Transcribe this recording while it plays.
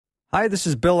Hi, this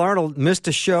is Bill Arnold. Missed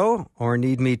a show or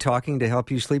need me talking to help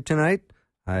you sleep tonight?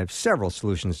 I have several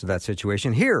solutions to that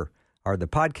situation. Here are the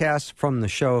podcasts from the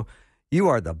show. You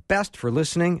are the best for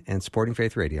listening and supporting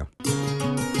Faith Radio.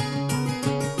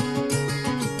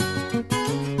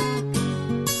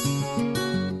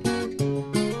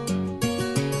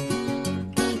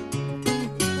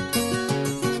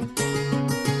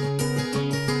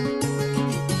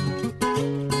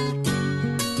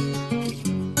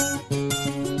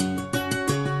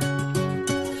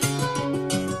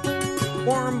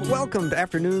 Welcome to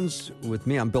Afternoons with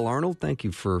me. I'm Bill Arnold. Thank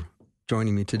you for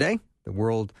joining me today.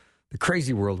 The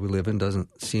crazy world we live in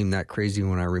doesn't seem that crazy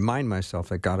when I remind myself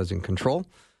that God is in control.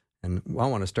 And I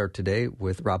want to start today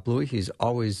with Rob Bluey. He's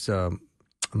always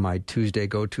my Tuesday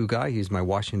go-to guy. He's my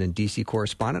Washington, D.C.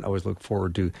 correspondent. I always look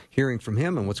forward to hearing from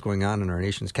him and what's going on in our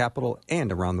nation's capital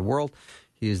and around the world.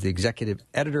 He is the executive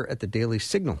editor at the Daily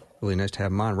Signal. Really nice to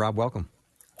have him on. Rob, welcome.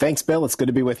 Thanks, Bill. It's good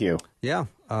to be with you. Yeah.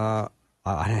 I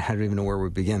don't even know where we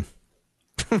begin.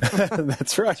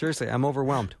 That's right. Seriously, I'm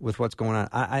overwhelmed with what's going on.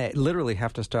 I literally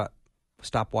have to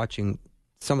stop watching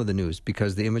some of the news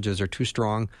because the images are too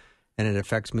strong and it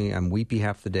affects me. I'm weepy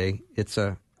half the day.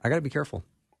 I got to be careful.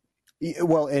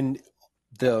 Well, and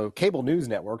the cable news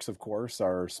networks, of course,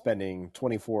 are spending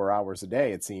 24 hours a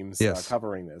day, it seems, yes.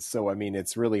 Covering this. So, I mean,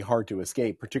 it's really hard to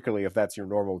escape, particularly if that's your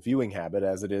normal viewing habit,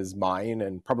 as it is mine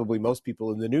and probably most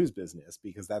people in the news business,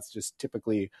 because that's just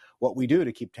typically what we do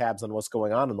to keep tabs on what's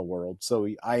going on in the world. So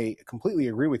I completely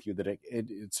agree with you that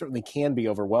it certainly can be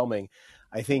overwhelming.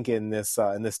 I think in this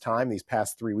time, these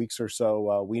past 3 weeks or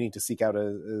so, we need to seek out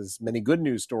as many good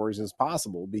news stories as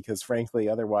possible, because frankly,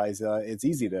 otherwise, it's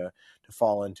easy to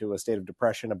fall into a state of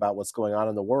depression about what's going on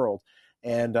in the world.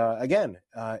 And again,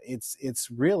 it's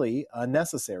really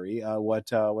unnecessary what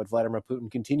Vladimir Putin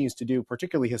continues to do,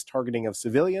 particularly his targeting of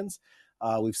civilians.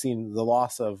 We've seen the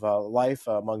loss of life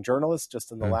among journalists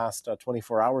just in the last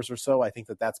 24 hours or so. I think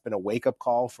that's been a wake-up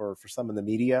call for some in the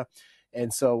media.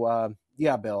 And so,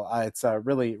 yeah, Bill, it's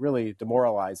really, really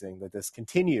demoralizing that this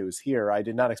continues here. I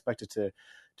did not expect it to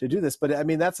do this, but I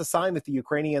mean, that's a sign that the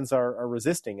Ukrainians are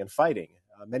resisting and fighting.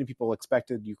 Many people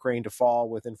expected Ukraine to fall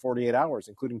within 48 hours,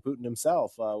 including Putin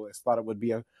himself. Thought it would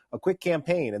be a quick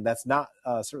campaign, and that's not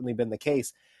certainly been the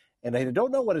case. And I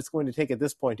don't know what it's going to take at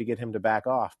this point to get him to back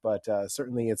off, but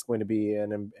certainly it's going to be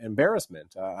an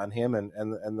embarrassment on him and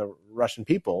the Russian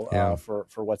people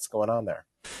for what's going on there.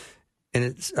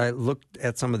 And I looked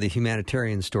at some of the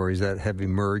humanitarian stories that have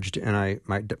emerged, and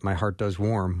my heart does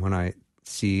warm when I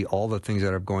see all the things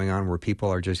that are going on where people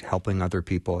are just helping other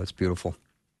people. It's beautiful.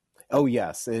 Oh,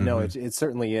 yes. No, it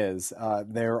certainly is.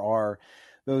 There are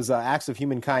those acts of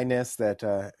human kindness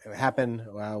that happen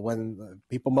when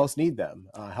people most need them,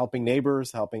 helping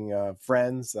neighbors, helping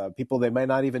friends, people they might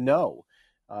not even know.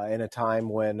 In a time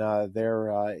when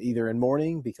they're either in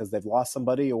mourning because they've lost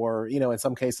somebody, or in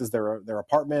some cases their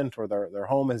apartment or their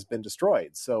home has been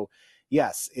destroyed. So,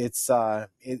 yes,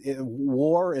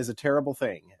 war is a terrible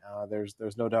thing.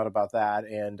 There's no doubt about that,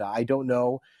 and I don't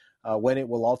know when it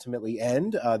will ultimately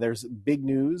end. There's big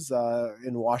news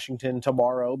in Washington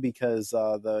tomorrow because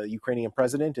the Ukrainian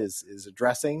president is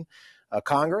addressing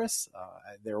Congress.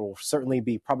 There will certainly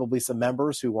be probably some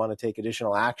members who want to take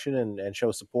additional action and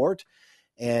show support.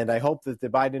 And I hope that the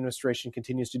Biden administration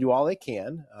continues to do all they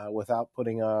can without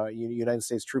putting United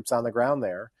States troops on the ground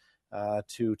there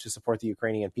to support the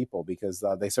Ukrainian people, because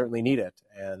they certainly need it.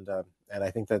 And I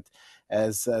think that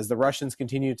as the Russians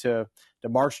continue to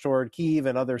march toward Kyiv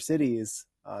and other cities,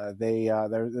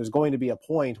 there's going to be a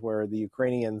point where the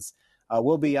Ukrainians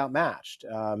will be outmatched,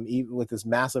 even with this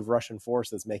massive Russian force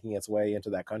that's making its way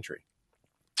into that country.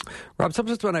 Rob,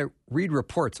 sometimes when I read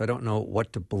reports, I don't know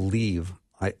what to believe.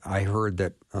 I heard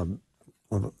that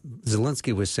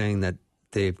Zelensky was saying that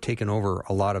they've taken over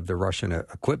a lot of the Russian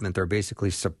equipment. They're basically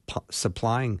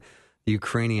supplying the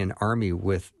Ukrainian army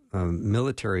with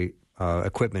military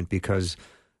equipment because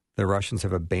the Russians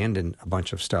have abandoned a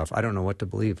bunch of stuff. I don't know what to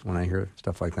believe when I hear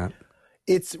stuff like that.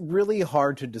 It's really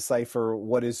hard to decipher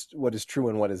what is true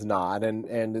and what is not,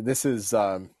 and this is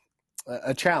a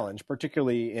challenge,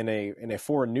 particularly in a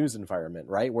foreign news environment,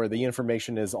 right, where the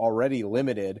information is already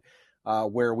limited.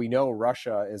 Where we know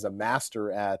Russia is a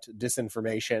master at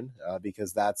disinformation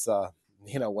because that's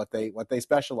what they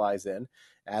specialize in,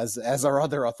 as are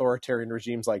other authoritarian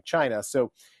regimes like China.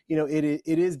 So it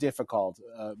is difficult,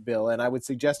 Bill, and I would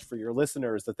suggest for your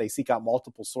listeners that they seek out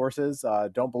multiple sources.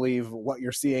 Don't believe what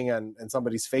you're seeing on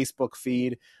somebody's Facebook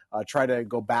feed. Try to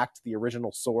go back to the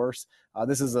original source.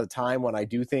 This is a time when I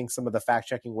do think some of the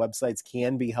fact-checking websites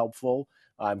can be helpful.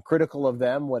 I'm critical of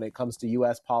them when it comes to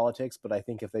U.S. politics, but I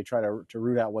think if they try to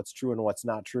root out what's true and what's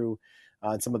not true,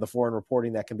 and some of the foreign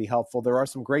reporting that can be helpful. There are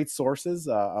some great sources.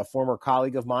 A former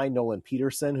colleague of mine, Nolan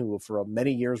Peterson, who for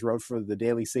many years wrote for the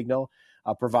Daily Signal,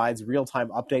 provides real-time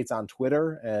updates on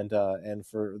Twitter and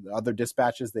for other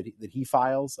dispatches that he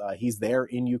files. He's there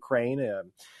in Ukraine.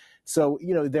 So,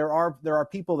 there are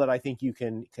people that I think you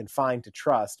can find to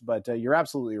trust, but you're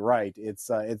absolutely right.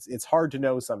 It's hard to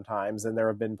know sometimes, and there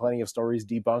have been plenty of stories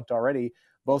debunked already,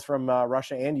 both from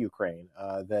Russia and Ukraine,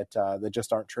 that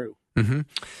just aren't true. Mm-hmm.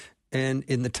 And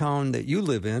in the town that you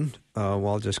live in, well,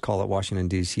 I'll just call it Washington,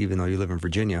 D.C., even though you live in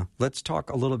Virginia, let's talk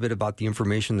a little bit about the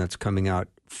information that's coming out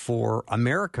for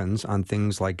Americans on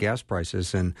things like gas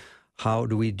prices, and how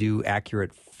do we do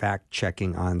accurate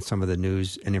fact-checking on some of the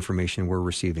news and information we're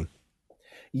receiving?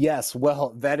 Yes,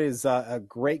 well, that is a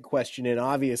great question, and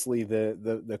obviously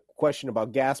the question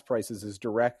about gas prices is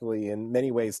directly, in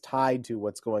many ways, tied to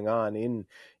what's going on in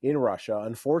Russia.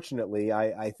 Unfortunately,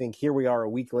 I think here we are a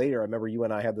week later. I remember you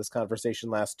and I had this conversation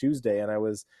last Tuesday, and I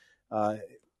was,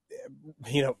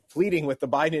 pleading with the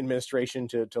Biden administration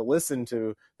to listen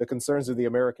to the concerns of the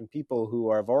American people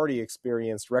who have already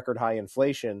experienced record high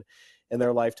inflation in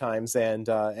their lifetimes, and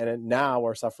now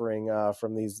are suffering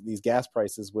from these gas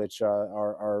prices, which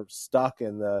are stuck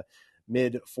in the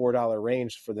mid $4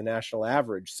 range for the national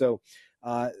average. So,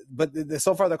 but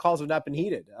so far the calls have not been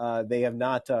heeded. They have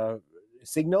not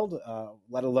signaled,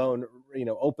 let alone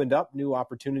opened up new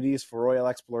opportunities for oil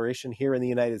exploration here in the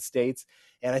United States.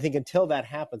 And I think until that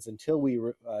happens, until we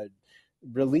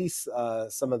release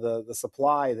some of the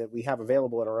supply that we have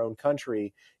available in our own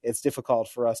country, it's difficult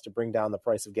for us to bring down the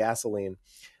price of gasoline.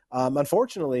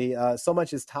 Unfortunately, so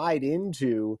much is tied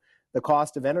into the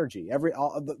cost of energy.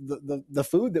 The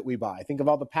food that we buy. Think of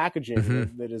all the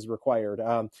packaging that is required,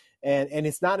 and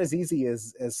it's not as easy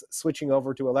as switching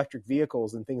over to electric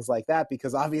vehicles and things like that,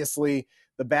 because obviously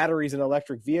the batteries in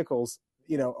electric vehicles,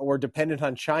 we're dependent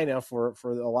on China for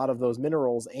a lot of those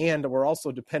minerals, and we're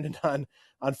also dependent on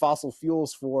fossil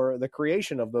fuels for the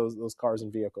creation of those cars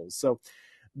and vehicles. So,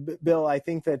 Bill, I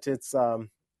think that it's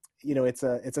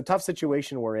a tough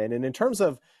situation we're in, and in terms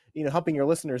of helping your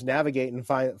listeners navigate and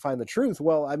find the truth.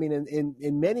 Well, I mean,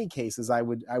 in many cases, I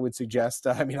would suggest.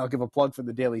 I'll give a plug for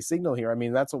the Daily Signal here. I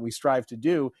mean, that's what we strive to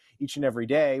do each and every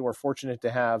day. We're fortunate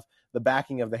to have the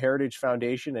backing of the Heritage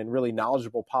Foundation and really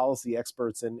knowledgeable policy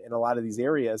experts in a lot of these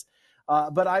areas.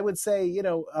 But I would say,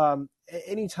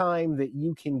 any time that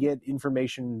you can get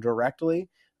information directly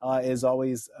is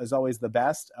always the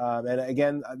best. And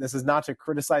again, this is not to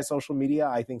criticize social media.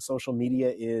 I think social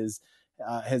media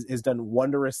has done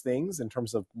wondrous things in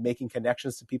terms of making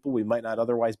connections to people we might not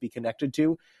otherwise be connected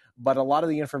to. But a lot of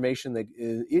the information that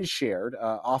is shared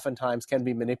oftentimes can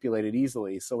be manipulated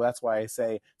easily. So that's why I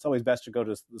say it's always best to go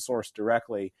to the source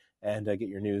directly and get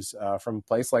your news from a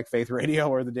place like Faith Radio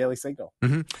or the Daily Signal.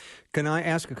 Mm-hmm. Can I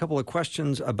ask a couple of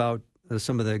questions about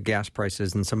some of the gas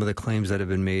prices and some of the claims that have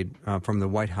been made from the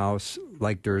White House,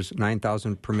 like there's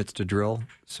 9,000 permits to drill?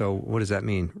 So what does that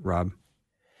mean, Rob?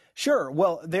 Sure.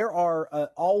 Well, there are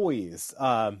always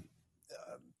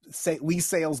lease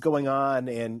sales going on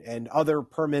and other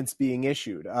permits being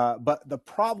issued. But the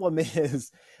problem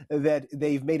is that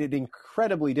they've made it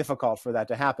incredibly difficult for that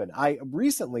to happen. I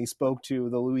recently spoke to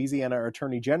the Louisiana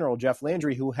Attorney General, Jeff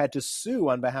Landry, who had to sue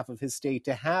on behalf of his state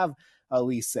to have a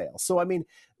lease sale. So, I mean,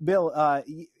 Bill,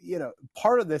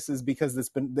 part of this is because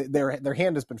their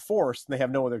hand has been forced and they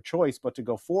have no other choice but to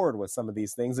go forward with some of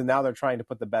these things. And now they're trying to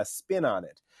put the best spin on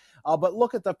it. But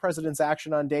look at the president's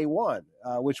action on day one,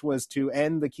 which was to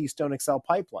end the Keystone XL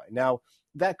pipeline. Now,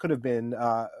 that could have been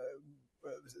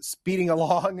speeding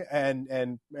along,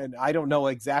 and I don't know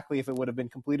exactly if it would have been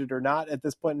completed or not at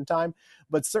this point in time,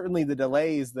 but certainly the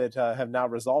delays that have now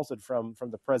resulted from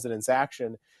the president's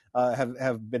action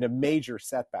have been a major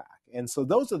setback. And so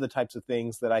those are the types of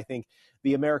things that I think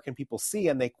the American people see,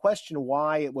 and they question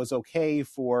why it was okay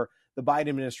for the Biden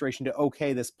administration to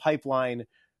okay this pipeline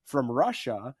from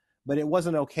Russia, but it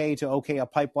wasn't okay to okay a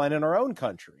pipeline in our own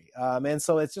country. And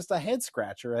so it's just a head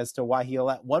scratcher as to why he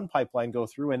let one pipeline go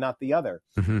through and not the other.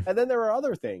 Mm-hmm. And then there are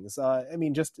other things.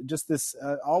 Just this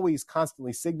always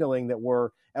constantly signaling that we're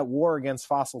at war against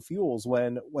fossil fuels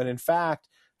when in fact,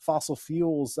 fossil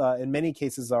fuels in many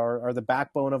cases are the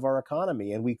backbone of our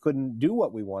economy, and we couldn't do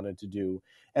what we wanted to do.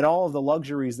 And all of the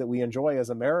luxuries that we enjoy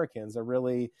as Americans are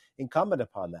really incumbent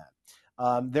upon that.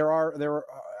 I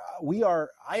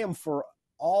am for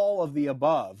all of the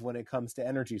above when it comes to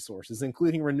energy sources,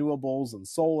 including renewables and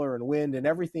solar and wind and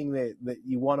everything that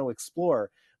you want to explore.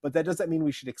 But that doesn't mean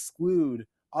we should exclude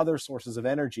other sources of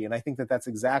energy. And I think that that's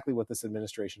exactly what this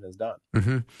administration has done.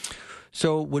 Mm-hmm.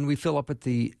 So when we fill up at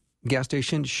the gas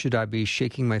station, should I be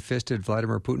shaking my fist at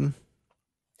Vladimir Putin?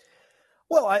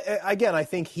 Well, again, I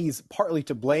think he's partly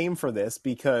to blame for this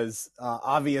because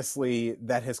obviously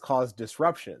that has caused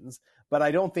disruptions. But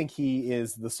I don't think he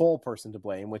is the sole person to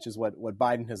blame, which is what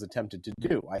Biden has attempted to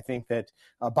do. I think that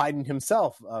Biden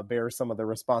himself bears some of the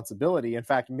responsibility. In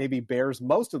fact, maybe bears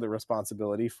most of the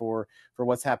responsibility for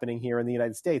what's happening here in the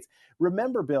United States.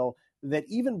 Remember, Bill, that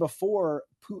even before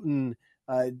Putin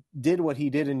did what he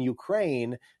did in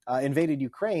Ukraine, invaded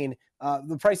Ukraine,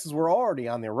 the prices were already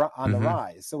on the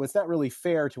rise. So it's not really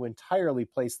fair to entirely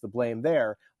place the blame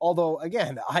there. Although,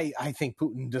 again, I think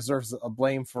Putin deserves a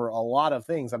blame for a lot of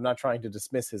things. I'm not trying to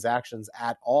dismiss his actions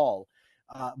at all.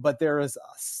 But there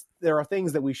are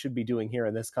things that we should be doing here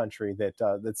in this country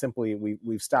that simply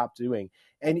we've stopped doing.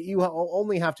 And you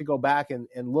only have to go back and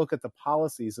look at the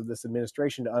policies of this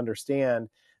administration to understand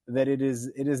that it is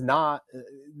not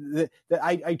that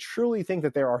I truly think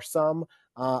that there are some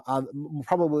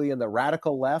probably in the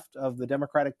radical left of the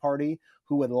Democratic Party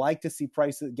who would like to see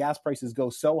gas prices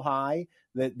go so high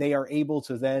that they are able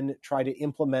to then try to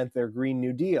implement their Green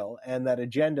New Deal and that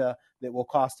agenda that will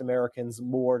cost Americans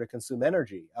more to consume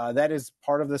energy. That is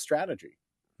part of the strategy.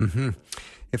 Mm-hmm.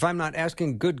 If I'm not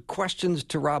asking good questions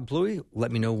to Rob Bluey,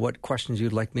 let me know what questions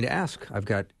you'd like me to ask. I've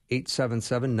got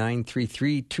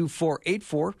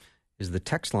 877-933-2484 is the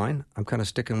text line. I'm kind of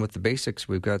sticking with the basics.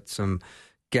 We've got some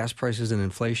gas prices and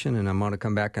inflation, and I'm going to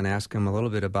come back and ask him a little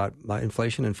bit about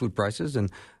inflation and food prices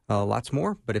and lots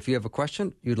more. But if you have a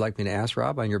question you'd like me to ask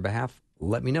Rob on your behalf,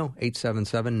 let me know.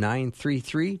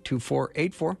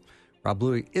 877-933-2484. Rob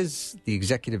Bluey is the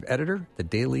executive editor, The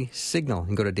Daily Signal. You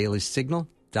can go to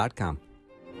dailysignal.com.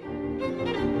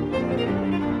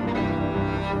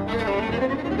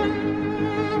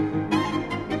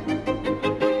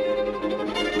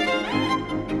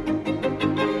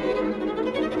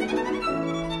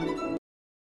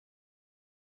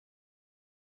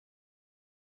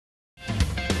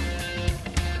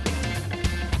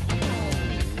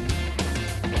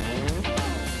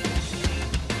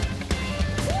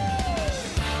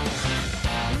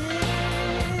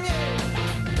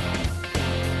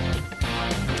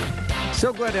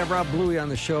 So glad to have Rob Bluey on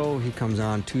the show. He comes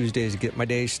on Tuesdays to get my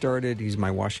day started. He's my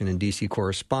Washington, D.C.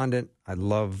 correspondent. I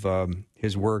love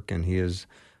his work, and he is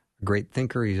a great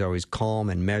thinker. He's always calm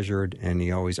and measured, and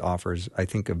he always offers, I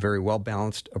think, a very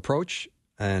well-balanced approach.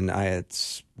 And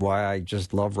it's why I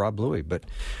just love Rob Bluey. But,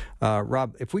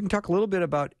 Rob, if we can talk a little bit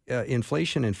about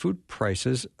inflation and food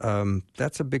prices,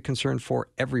 that's a big concern for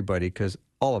everybody because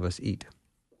all of us eat.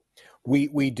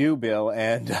 We do, Bill,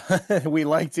 and we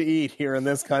like to eat here in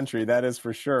this country. That is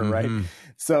for sure, right?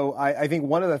 So I think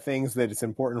one of the things that it's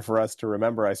important for us to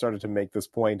remember, I started to make this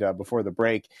point before the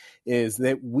break, is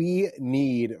that we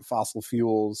need fossil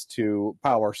fuels to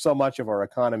power so much of our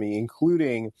economy,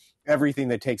 including everything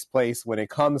that takes place when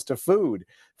it comes to food.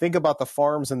 Think about the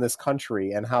farms in this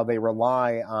country and how they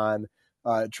rely on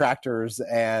tractors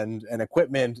and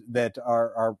equipment that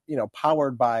are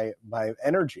powered by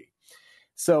energy.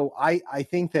 So I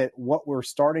think that what we're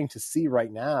starting to see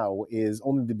right now is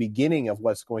only the beginning of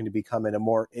what's going to become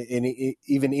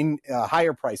even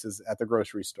higher prices at the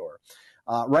grocery store.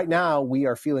 Right now, we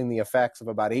are feeling the effects of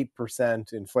about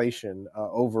 8% inflation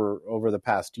over the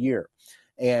past year.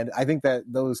 And I think that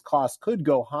those costs could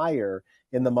go higher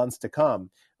in the months to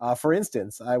come. For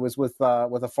instance, I was with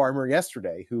a farmer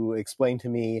yesterday who explained to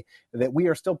me that we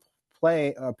are still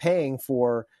paying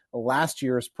for last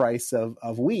year's price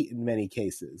of wheat in many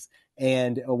cases.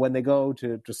 And when they go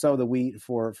to sow the wheat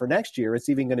for next year, it's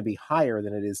even going to be higher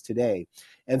than it is today.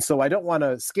 And so I don't want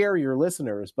to scare your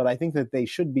listeners, but I think that they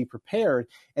should be prepared.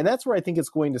 And that's where I think it's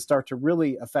going to start to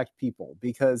really affect people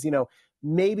because,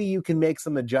 maybe you can make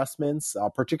some adjustments,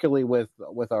 particularly with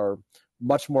our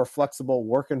much more flexible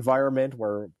work environment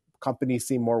where companies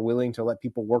seem more willing to let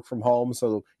people work from home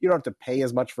so you don't have to pay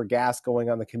as much for gas going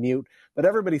on the commute. But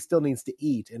everybody still needs to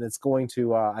eat, and it's going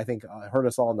to, I think, hurt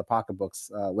us all in the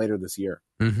pocketbooks later this year.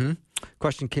 Mm-hmm.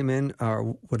 Question came in.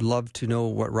 Would love to know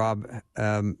what Rob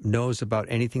knows about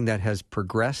anything that has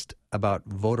progressed about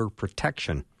voter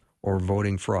protection or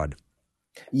voting fraud.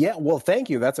 Yeah, well, thank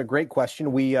you. That's a great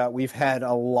question. We've had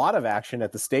a lot of action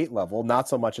at the state level, not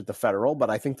so much at the federal, but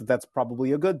I think that that's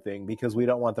probably a good thing because we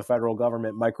don't want the federal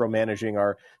government micromanaging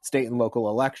our state and local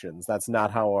elections. That's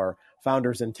not how our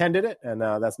founders intended it, and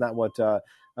that's not what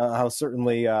how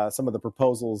certainly some of the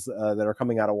proposals that are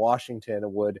coming out of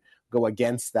Washington would go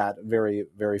against that very,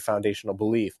 very foundational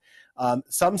belief.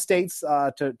 Some states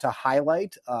to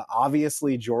highlight,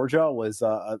 obviously Georgia was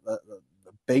a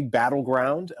big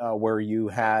battleground where you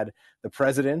had the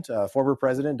president, former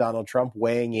president Donald Trump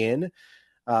weighing in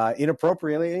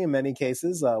inappropriately in many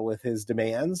cases with his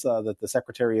demands that the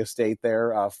Secretary of State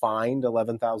there fined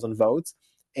 11,000 votes.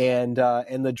 And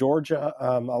the Georgia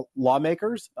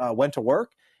lawmakers went to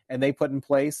work and they put in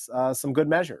place some good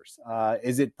measures.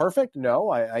 Is it perfect?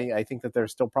 No, I think that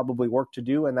there's still probably work to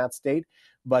do in that state,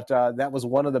 but that was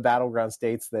one of the battleground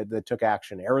states that took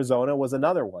action. Arizona was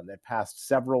another one that passed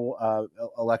several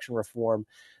election reform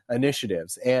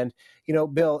initiatives. And,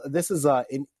 Bill, this is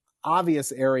an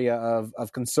obvious area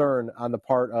of concern on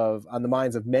the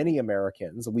minds of many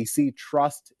Americans. We see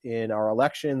trust in our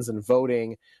elections and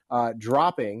voting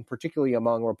dropping, particularly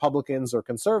among Republicans or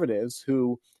conservatives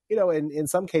who, in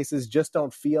some cases just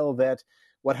don't feel that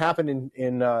what happened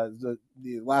in the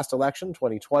last election,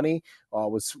 2020,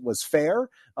 was fair.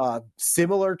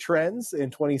 Similar trends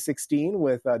in 2016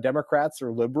 with Democrats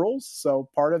or liberals. So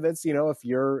part of it's, if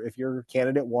your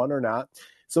candidate won or not.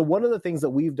 So one of the things that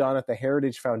we've done at the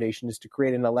Heritage Foundation is to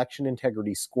create an election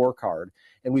integrity scorecard.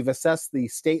 And we've assessed the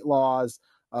state laws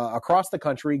across the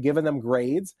country, given them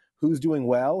grades, who's doing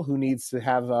well, who needs to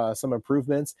have some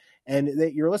improvements. And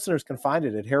that your listeners can find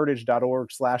it at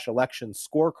heritage.org/election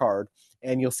scorecard.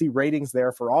 And you'll see ratings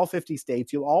there for all 50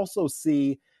 states. You'll also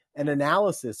see an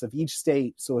analysis of each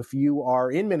state. So if you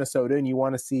are in Minnesota and you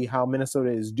want to see how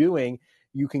Minnesota is doing,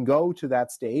 you can go to that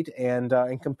state and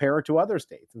compare it to other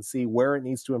states and see where it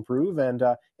needs to improve. And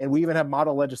we even have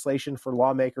model legislation for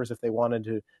lawmakers if they wanted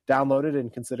to download it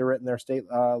and consider it in their state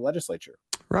legislature.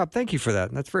 Rob, thank you for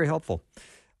that. That's very helpful.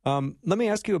 Let me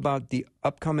ask you about the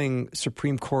upcoming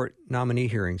Supreme Court nominee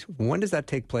hearings. When does that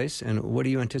take place, and what do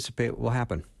you anticipate will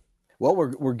happen? Well,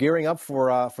 we're gearing up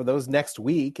for those next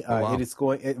week. Wow. It is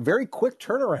going a very quick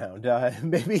turnaround.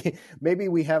 Maybe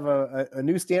we have a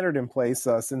new standard in place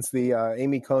since the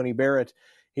Amy Coney Barrett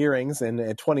hearings in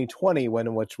 2020,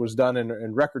 which was done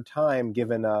in record time,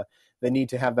 given the need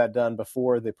to have that done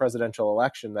before the presidential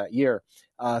election that year.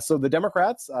 So the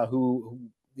Democrats who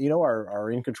are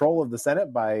in control of the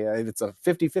Senate by it's a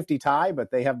 50-50 tie,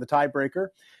 but they have the tiebreaker.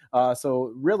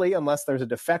 So really, unless there's a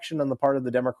defection on the part of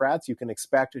the Democrats, you can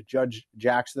expect Judge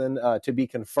Jackson to be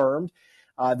confirmed.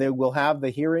 They will have the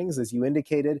hearings, as you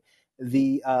indicated.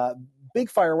 The big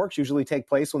fireworks usually take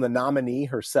place when the nominee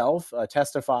herself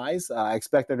testifies. I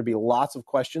expect there to be lots of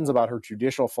questions about her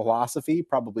judicial philosophy,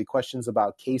 probably questions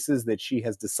about cases that she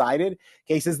has decided,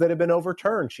 cases that have been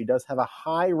overturned. She does have a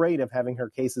high rate of having her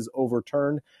cases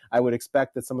overturned. I would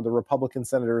expect that some of the Republican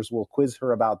senators will quiz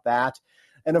her about that.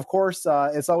 And of course,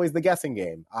 it's always the guessing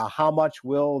game. How much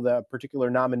will the particular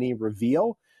nominee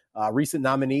reveal? Recent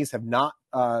nominees have not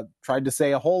tried to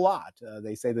say a whole lot.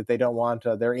 They say that they don't want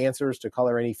their answers to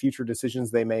color any future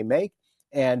decisions they may make.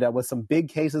 And with some big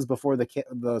cases before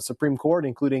the Supreme Court,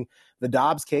 including the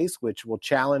Dobbs case, which will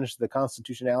challenge the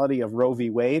constitutionality of Roe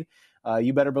v. Wade,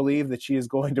 you better believe that she is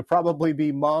going to probably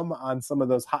be mum on some of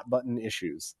those hot button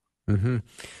issues. Mm-hmm.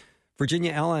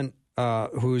 Virginia Allen,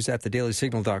 who's at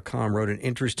thedailysignal.com, wrote an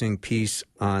interesting piece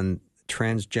on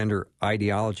transgender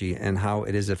ideology and how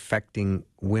it is affecting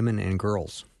women and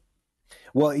girls.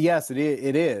 Well, yes, it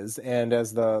is. And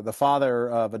as the father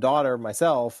of a daughter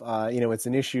myself, it's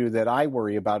an issue that I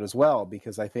worry about as well,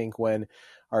 because I think when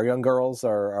our young girls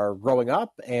are growing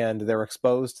up and they're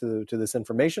exposed to this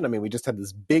information. I mean, we just had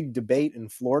this big debate in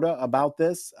Florida about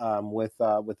this with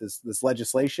this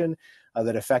legislation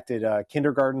that affected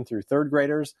kindergarten through third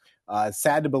graders. It's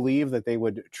sad to believe that they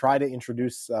would try to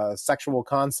introduce sexual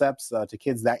concepts to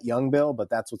kids that young, Bill, but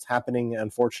that's what's happening,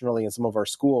 unfortunately, in some of our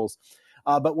schools.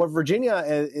 But what Virginia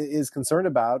is concerned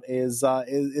about is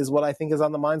what I think is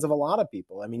on the minds of a lot of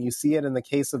people. I mean, you see it in the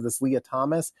case of this Leah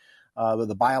Thomas,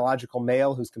 the biological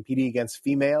male who's competing against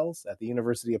females at the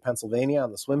University of Pennsylvania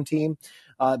on the swim team.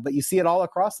 But you see it all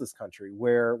across this country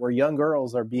where young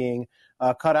girls are being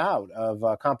cut out of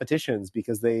competitions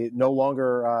because they no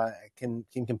longer can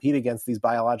compete against these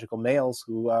biological males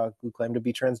who claim to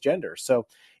be transgender. So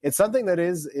it's something that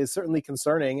is certainly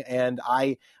concerning. And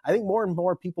I think more and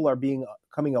more people are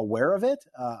becoming aware of it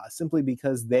simply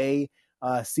because they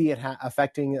see it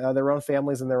affecting their own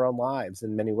families and their own lives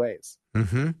in many ways.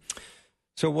 Mm-hmm.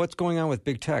 So what's going on with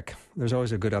big tech? There's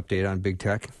always a good update on big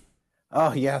tech.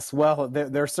 Oh, yes. Well,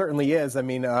 there certainly is. I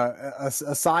mean,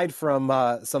 aside from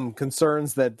some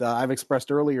concerns that I've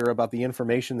expressed earlier about the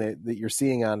information that you're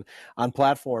seeing on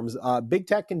platforms, big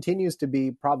tech continues to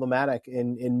be problematic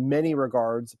in many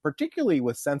regards, particularly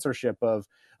with censorship of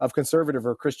conservative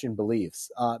or Christian beliefs.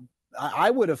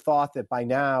 I would have thought that by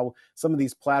now some of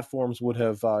these platforms would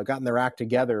have gotten their act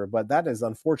together, but that is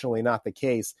unfortunately not the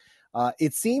case.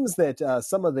 It seems that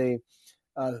some of the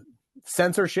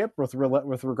censorship with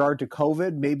regard to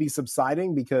COVID may be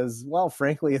subsiding because, well,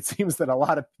 frankly, it seems that a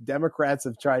lot of Democrats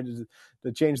have tried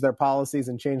to change their policies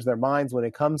and change their minds when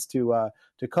it comes to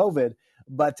COVID.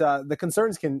 But the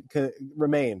concerns can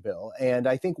remain, Bill. And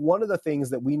I think one of the things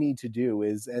that we need to do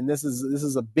is, and this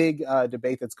is a big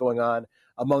debate that's going on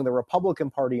among the Republican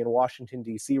Party in Washington,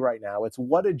 D.C. right now. It's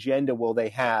what agenda will they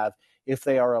have if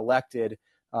they are elected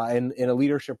in a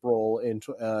leadership role in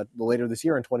later this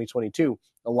year in 2022.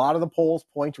 A lot of the polls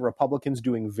point to Republicans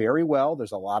doing very well.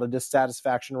 There's a lot of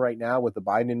dissatisfaction right now with the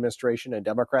Biden administration and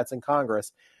Democrats in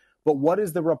Congress. But what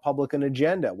is the Republican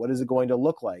agenda? What is it going to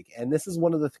look like? And this is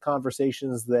one of the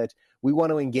conversations that we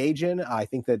want to engage in. I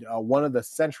think that one of the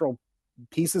central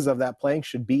pieces of that plank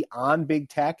should be on big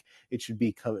tech. It should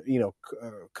be,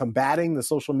 combating the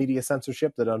social media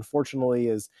censorship that unfortunately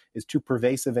is too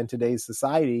pervasive in today's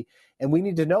society. And we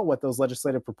need to know what those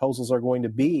legislative proposals are going to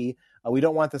be. We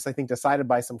don't want this, I think, decided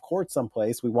by some court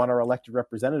someplace. We want our elected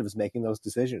representatives making those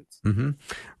decisions. Mm-hmm.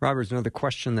 Robert, another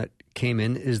question that came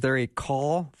in. Is there a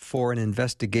call for an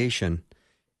investigation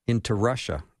into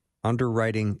Russia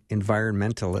underwriting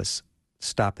environmentalists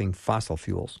stopping fossil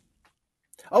fuels?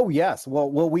 Oh, yes.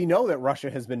 Well, we know that Russia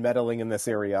has been meddling in this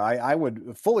area. I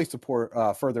would fully support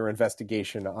further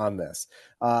investigation on this.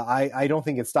 I don't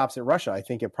think it stops at Russia. I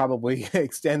think it probably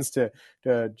extends to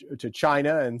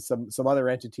China and some other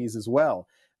entities as well.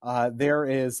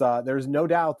 There's no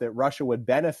doubt that Russia would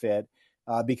benefit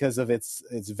because of its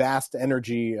vast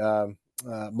energy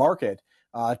market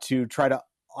to try to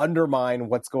undermine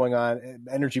what's going on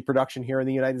energy production here in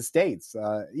the United States.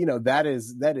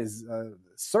 That is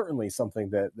certainly something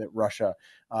that Russia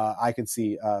I could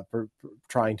see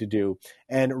trying to do.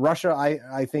 And Russia,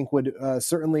 I think, would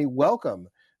certainly welcome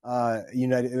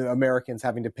United Americans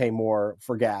having to pay more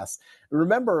for gas.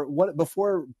 Remember,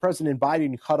 before President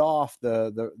Biden cut off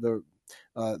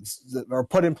or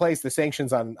put in place the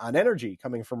sanctions on energy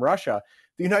coming from Russia,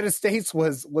 the United States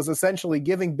was essentially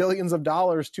giving billions of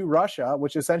dollars to Russia,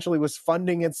 which essentially was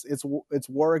funding its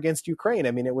war against Ukraine.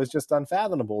 I mean, it was just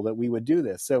unfathomable that we would do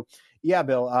this. So, yeah,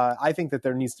 Bill, I think that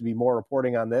there needs to be more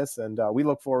reporting on this, and we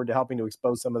look forward to helping to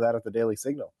expose some of that at the Daily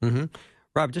Signal. Mm-hmm.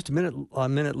 Rob, just a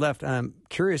minute left. I'm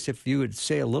curious if you would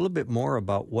say a little bit more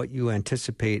about what you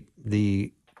anticipate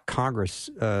the Congress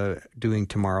doing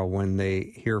tomorrow when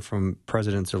they hear from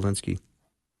President Zelensky.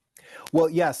 Well,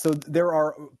 yeah. So there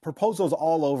are proposals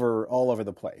all over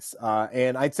the place,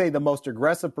 and I'd say the most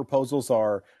aggressive proposals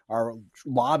are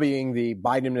lobbying the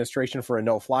Biden administration for a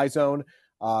no-fly zone.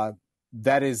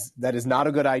 That is not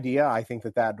a good idea. I think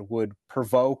that would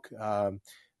provoke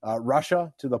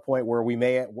Russia to the point where we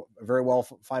may very well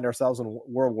find ourselves in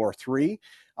World War III.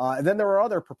 And then there are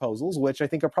other proposals which I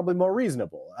think are probably more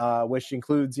reasonable, which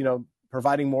includes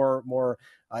providing more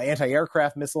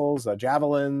anti-aircraft missiles,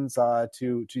 javelins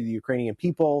to the Ukrainian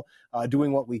people,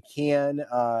 doing what we can,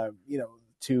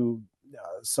 to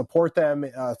support them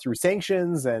through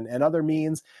sanctions and other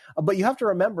means. But you have to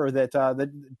remember that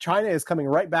China is coming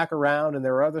right back around, and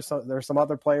there are some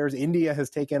other players. India has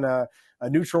taken a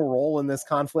neutral role in this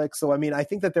conflict. So, I mean, I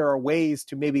think that there are ways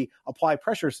to maybe apply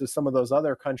pressures to some of those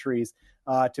other countries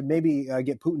to maybe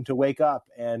get Putin to wake up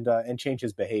and change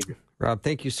his behavior. Rob,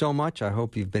 thank you so much. I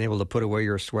hope you've been able to put away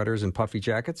your sweaters and puffy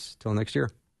jackets. Till next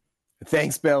year.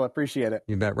 Thanks, Bill. Appreciate it.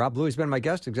 You bet. Rob Bluey's been my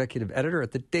guest, executive editor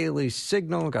at the Daily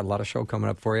Signal. Got a lot of show coming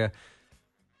up for you.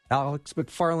 Alex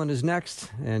McFarland is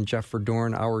next, and Jeff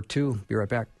Verdorn, hour 2. Be right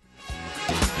back.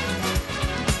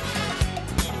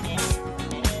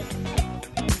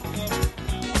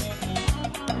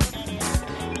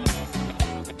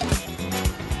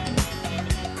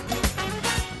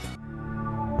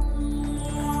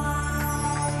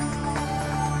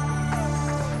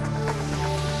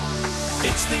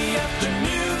 It's the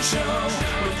afternoon show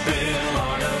with Bill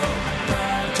Arnold.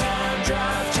 Prime time,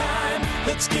 drive time.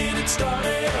 Let's get it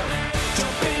started.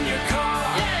 Jump in your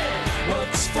car. Yeah.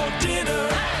 What's for dinner?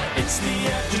 Hey. It's the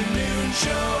afternoon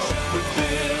show with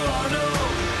Bill Arnold.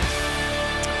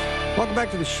 Welcome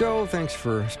back to the show. Thanks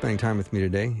for spending time with me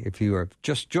today. If you have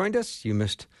just joined us, you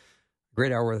missed a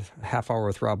great half hour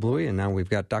with Rob Bluey, and now we've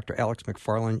got Dr. Alex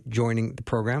McFarland joining the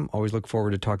program. Always look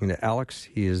forward to talking to Alex.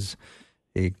 He is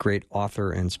a great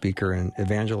author and speaker and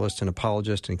evangelist and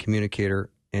apologist and communicator,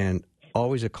 and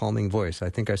always a calming voice. I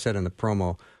think I said in the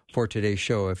promo for today's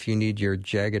show, if you need your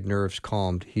jagged nerves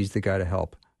calmed, he's the guy to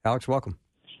help. Alex, welcome.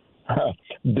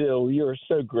 Bill, you're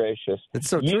so gracious. It's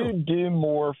so true. You do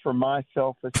more for my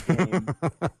self-esteem.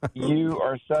 You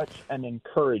are such an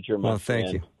encourager, my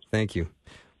friend. Thank you.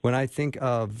 When I think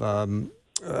of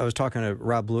I was talking to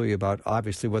Rob Louie about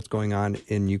obviously what's going on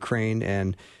in Ukraine,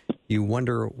 and you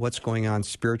wonder what's going on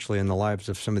spiritually in the lives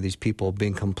of some of these people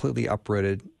being completely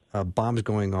uprooted, bombs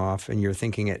going off, and you're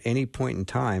thinking at any point in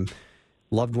time,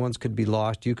 loved ones could be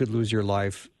lost, you could lose your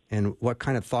life, and what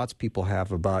kind of thoughts people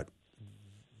have about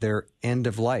their end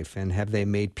of life, and have they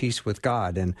made peace with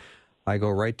God? And I go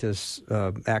right to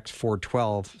Acts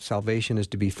 4:12, salvation is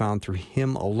to be found through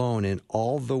him alone in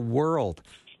all the world.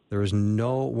 There is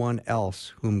no one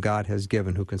else whom God has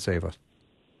given who can save us.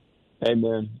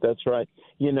 Amen. That's right.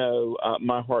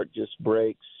 My heart just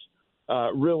breaks.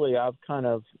 Really, I've kind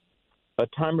of, a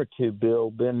time or two,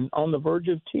 Bill, been on the verge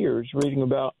of tears reading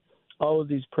about all of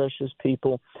these precious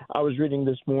people. I was reading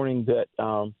this morning that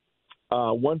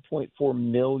 1.4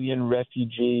 million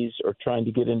refugees are trying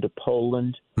to get into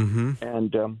Poland. Mm-hmm.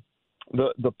 And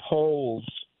the Poles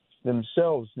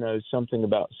themselves know something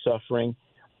about suffering.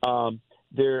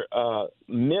 Their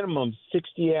minimum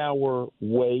 60-hour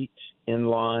wait in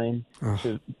line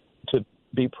to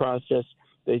be processed.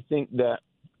 They think that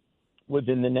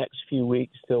within the next few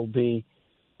weeks there'll be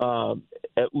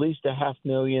at least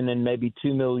 500,000 and maybe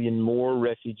 2 million more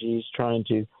refugees trying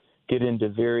to get into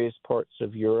various parts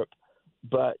of Europe.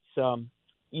 But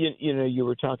you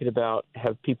were talking about,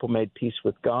 have people made peace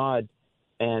with God,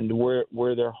 and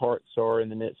where their hearts are in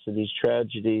the midst of these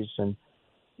tragedies, and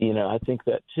I think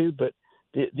that too. But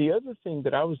the other thing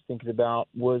that I was thinking about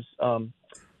was,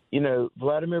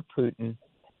 Vladimir Putin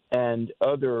and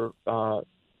other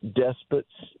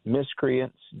despots,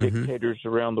 miscreants, dictators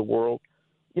around the world.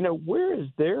 Where is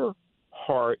their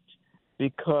heart?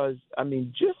 Because,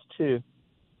 just to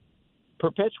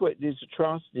perpetuate these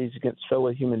atrocities against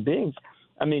fellow human beings,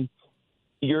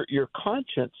 your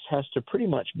conscience has to pretty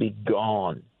much be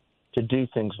gone to do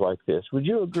things like this. Would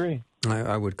you agree?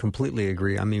 I would completely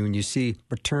agree. When you see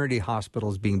maternity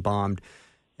hospitals being bombed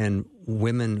and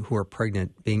women who are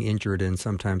pregnant being injured and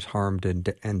sometimes harmed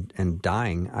and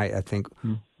dying, I think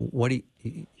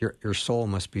your soul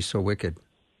must be so wicked,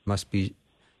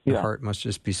 your heart must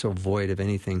just be so void of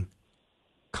anything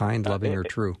kind, loving, or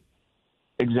true.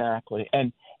 Exactly.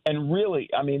 And really,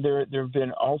 there have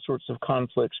been all sorts of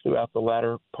conflicts throughout the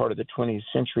latter part of the 20th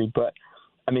century, but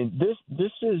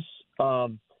this is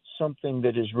something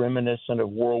that is reminiscent of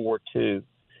World War II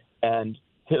and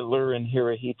Hitler and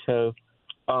Hirohito.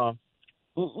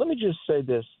 Let me just say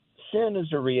this: sin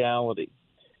is a reality.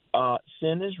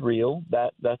 Sin is real.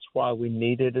 That's why we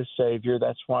needed a Savior.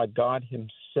 That's why God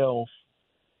Himself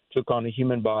took on a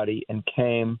human body and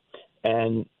came.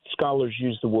 And scholars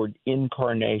use the word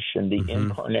incarnation. The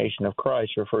incarnation of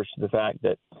Christ refers to the fact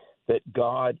that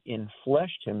God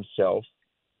enfleshed Himself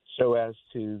so as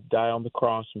to die on the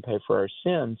cross and pay for our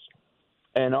sins.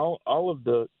 And all of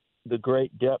the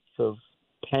great depth of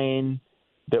pain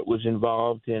that was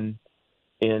involved in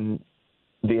the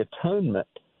atonement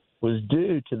was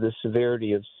due to the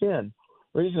severity of sin.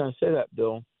 The reason I say that,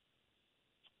 Bill,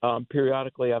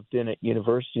 periodically I've been at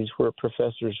universities where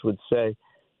professors would say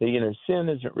that, sin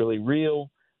isn't really real.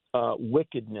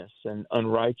 Wickedness and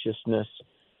unrighteousness,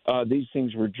 these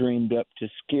things were dreamed up to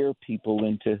scare people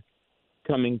into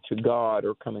coming to God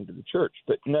or coming to the church.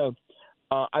 But no,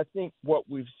 I think what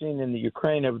we've seen in the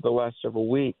Ukraine over the last several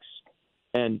weeks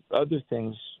and other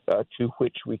things to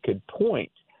which we could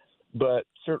point, but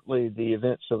certainly the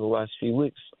events of the last few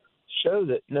weeks show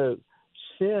that, no,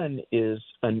 sin is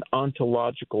an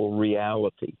ontological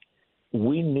reality.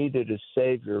 We needed a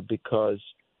Savior because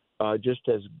just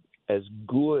as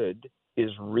good is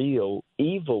real,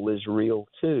 evil is real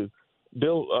too.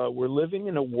 Bill, we're living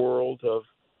in a world of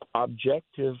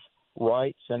objective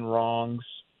rights and wrongs,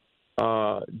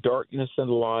 darkness and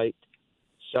light,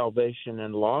 salvation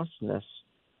and lostness.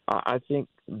 I think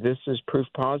this is proof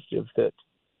positive that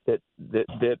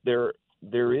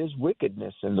there is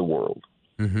wickedness in the world.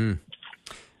 Mm-hmm.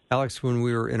 Alex, when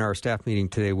we were in our staff meeting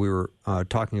today, we were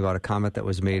talking about a comment that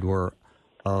was made where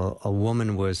a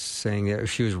woman was saying that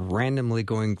she was randomly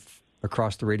going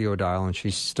across the radio dial and she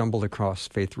stumbled across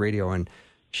Faith Radio and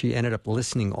she ended up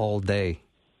listening all day.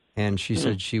 And she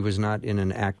said she was not in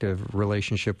an active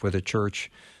relationship with a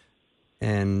church.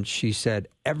 And she said,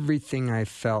 everything I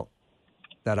felt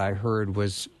that I heard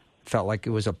felt like it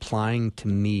was applying to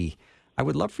me. I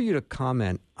would love for you to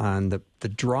comment on the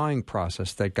drawing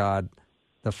process that God,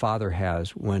 the Father,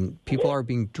 has when people are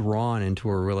being drawn into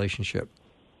a relationship.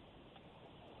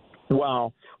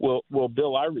 Wow. Well,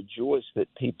 Bill, I rejoice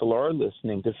that people are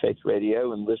listening to Faith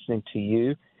Radio and listening to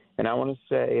you. And I want to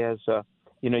say, as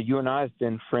you and I have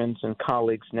been friends and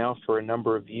colleagues now for a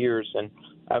number of years, and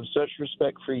I have such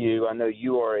respect for you. I know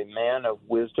you are a man of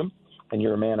wisdom, and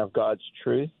you're a man of God's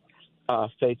truth.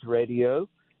 Faith Radio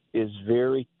is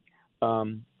very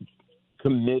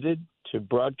committed to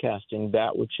broadcasting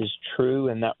that which is true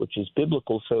and that which is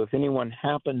biblical. So if anyone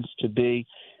happens to be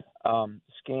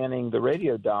scanning the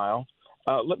radio dial,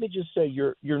 let me just say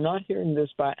you're not hearing this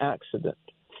by accident,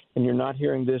 and you're not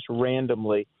hearing this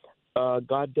randomly.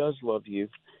 God does love you.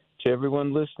 To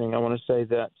everyone listening, I want to say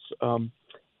that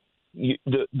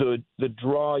the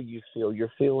draw you feel,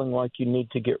 you're feeling like you need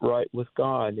to get right with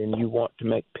God and you want to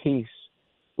make peace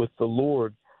with the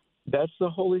Lord. That's the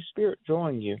Holy Spirit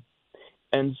drawing you.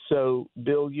 And so,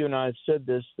 Bill, you and I have said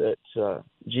this, that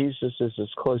Jesus is as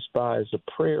close by as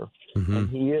a prayer, and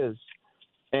he is.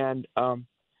 And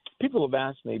people have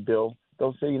asked me, Bill,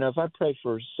 they'll say, if I pray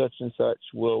for such and such,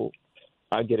 will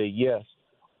I get a yes?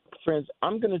 Friends,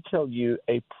 I'm going to tell you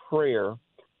a prayer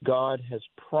God has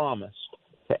promised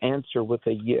to answer with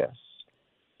a yes.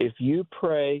 If you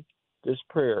pray this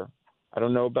prayer, I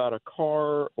don't know about a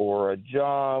car or a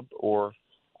job, or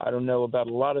I don't know about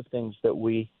a lot of things that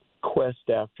we quest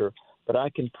after, but I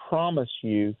can promise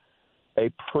you a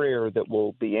prayer that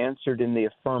will be answered in the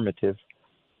affirmative,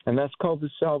 and that's called the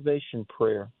salvation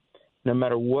prayer. No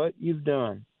matter what you've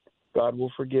done, God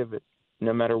will forgive it.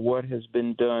 No matter what has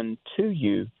been done to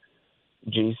you,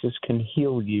 Jesus can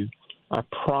heal you. I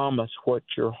promise what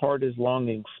your heart is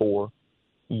longing for,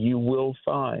 you will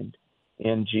find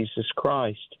in Jesus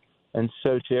Christ. And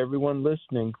so to everyone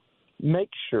listening, make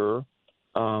sure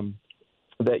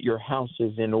that your house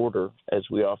is in order, as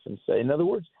we often say. In other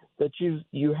words, that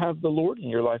you have the Lord in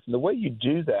your life. And the way you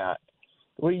do that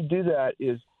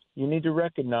is you need to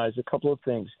recognize a couple of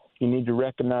things. You need to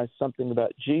recognize something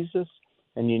about Jesus,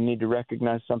 and you need to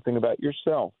recognize something about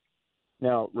yourself.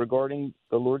 Now, regarding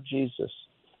the Lord Jesus,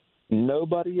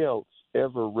 nobody else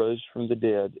ever rose from the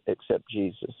dead except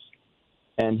Jesus.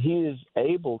 And he is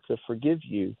able to forgive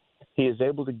you. He is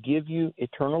able to give you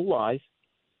eternal life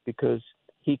because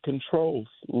he controls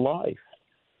life.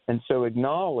 And so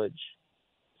acknowledge,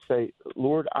 say,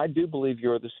 Lord, I do believe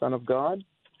you're the Son of God.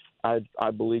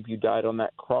 I believe you died on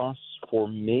that cross for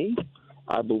me.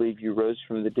 I believe you rose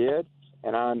from the dead.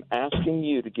 And I'm asking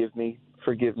you to give me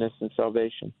forgiveness and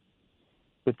salvation.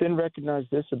 But then recognize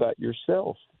this about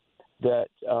yourself, that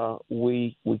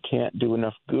we can't do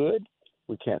enough good.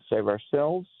 We can't save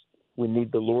ourselves. We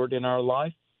need the Lord in our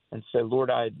life. And say, Lord,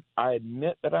 I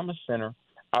admit that I'm a sinner.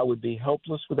 I would be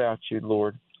helpless without you,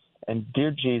 Lord. And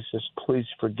dear Jesus, please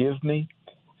forgive me,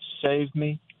 save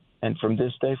me, and from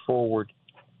this day forward,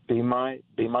 be my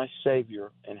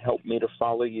Savior and help me to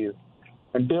follow you.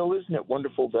 And Bill, isn't it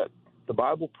wonderful that the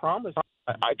Bible promised?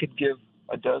 I could give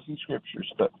a dozen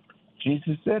scriptures, but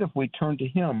Jesus said if we turn to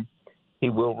him, he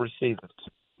will receive us.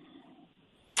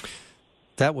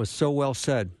 That was so well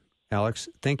said, Alex.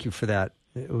 Thank you for that.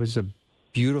 It was a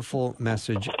beautiful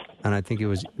message, and I think it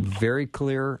was very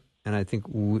clear, and I think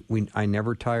I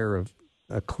never tire of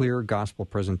a clear gospel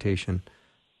presentation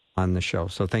on the show.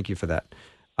 So thank you for that.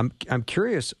 I'm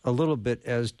curious a little bit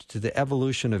as to the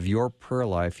evolution of your prayer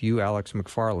life, you, Alex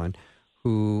McFarland,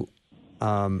 who,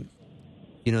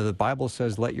 the Bible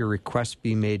says, let your requests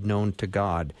be made known to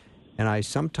God. And I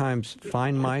sometimes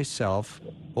find myself,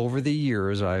 over the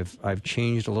years, I've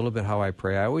changed a little bit how I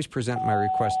pray. I always present my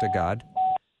request to God,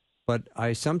 but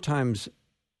I sometimes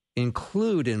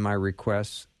include in my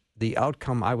requests the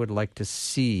outcome I would like to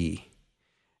see.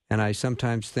 And I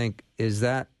sometimes think, is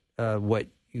that what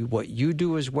you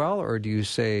do as well? Or do you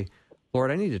say,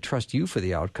 Lord, I need to trust you for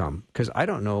the outcome? Because I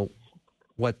don't know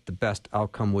what the best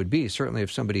outcome would be. Certainly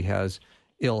if somebody has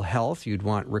ill health, you'd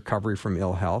want recovery from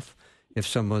ill health. If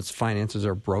someone's finances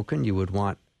are broken, you would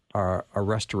want a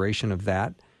restoration of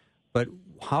that. But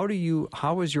how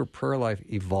has your prayer life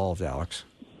evolved, Alex?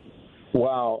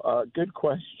 Wow, good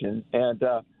question. And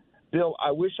Bill,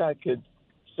 I wish I could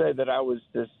say that I was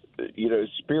this,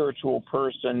 spiritual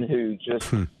person who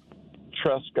just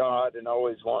trusts God and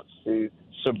always wants to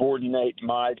subordinate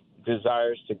my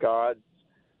desires to God.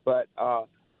 But,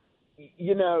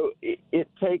 it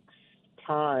takes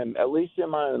time, at least in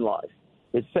my own life.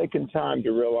 It's taken time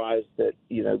to realize that,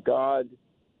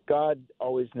 God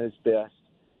always knows best.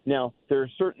 Now, there are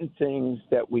certain things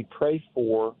that we pray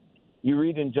for. You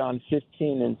read in John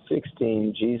 15 and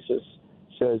 16, Jesus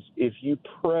says, if you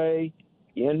pray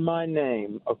in my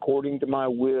name according to my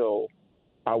will,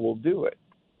 I will do it.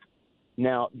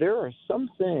 Now, there are some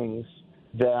things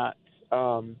that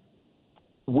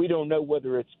we don't know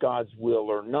whether it's God's will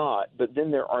or not, but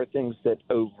then there are things that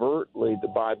overtly the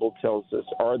Bible tells us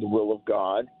are the will of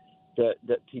God,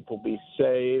 that people be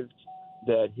saved,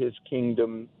 that his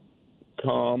kingdom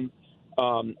come.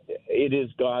 It is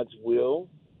God's will.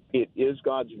 It is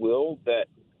God's will that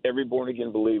every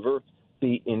born-again believer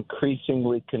be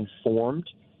increasingly conformed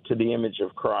to the image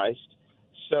of Christ.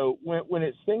 So when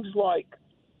it's things like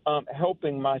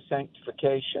helping my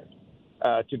sanctification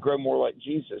to grow more like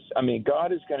Jesus, I mean,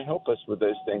 God is going to help us with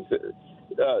those things.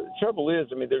 The trouble is,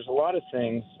 I mean, there's a lot of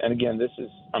things, and again,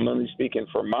 I'm only speaking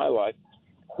for my life,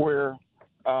 where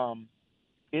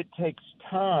it takes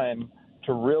time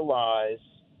to realize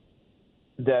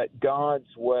that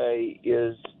God's way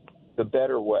is the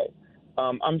better way.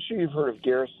 I'm sure you've heard of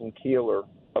Garrison Keillor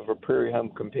of A Prairie Home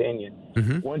Companion.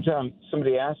 Mm-hmm. One time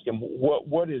somebody asked him,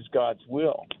 what is God's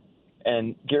will?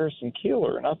 And Garrison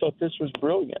Keillor, and I thought this was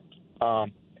brilliant,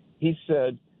 he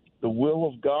said, the will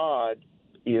of God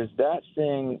is that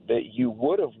thing that you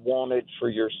would have wanted for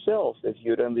yourself if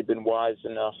you had only been wise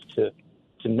enough to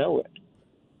know it.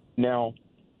 Now,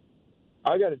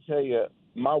 I got to tell you,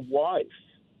 my wife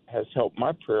has helped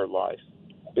my prayer life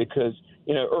because,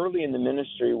 early in the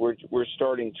ministry, we're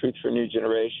starting Truth for a New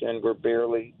Generation. We're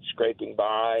barely scraping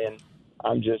by, and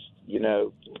I'm just,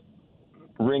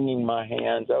 wringing my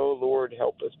hands. Oh, Lord,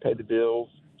 help us pay the bills.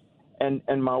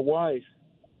 And my wife,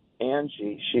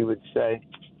 Angie, she would say,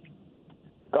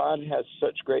 God has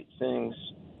such great things.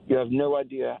 You have no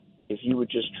idea, if you would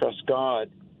just trust God,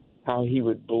 how he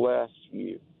would bless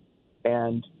you.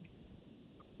 And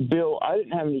Bill, I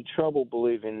didn't have any trouble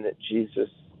believing that Jesus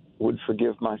would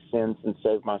forgive my sins and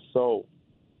save my soul.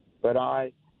 But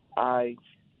I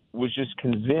was just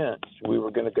convinced we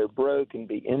were going to go broke and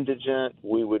be indigent.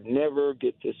 We would never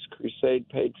get this crusade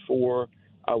paid for.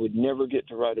 I would never get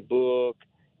to write a book,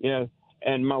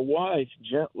 And my wife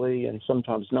gently and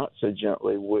sometimes not so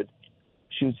gently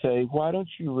she would say, why don't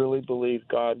you really believe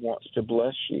God wants to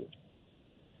bless you?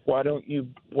 Why don't you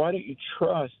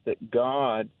trust that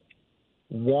God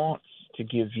wants to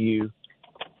give you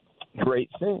great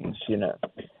things,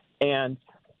 And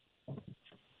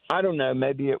I don't know,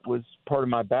 maybe it was part of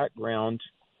my background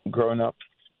growing up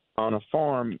on a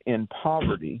farm in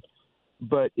poverty,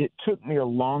 but it took me a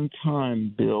long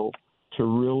time, Bill, to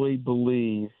really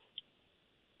believe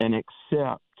and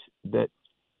accept that,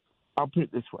 I'll put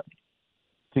it this way,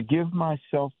 to give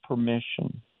myself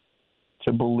permission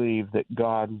to believe that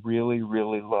God really,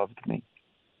 really loved me.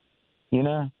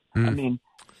 I mean,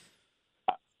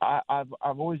 I've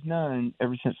always known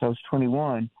ever since I was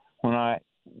 21, when I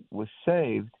was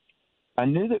saved, I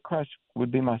knew that Christ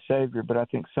would be my Savior, but I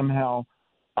think somehow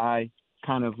I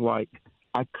kind of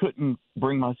I couldn't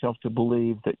bring myself to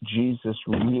believe that Jesus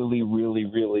really, really,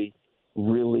 really,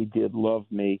 really did love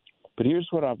me. But here's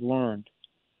what I've learned.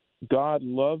 God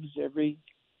loves every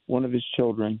one of his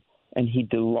children, and he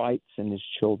delights in his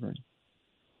children.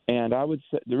 And I would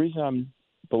say, the reason I'm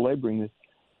belaboring this,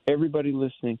 everybody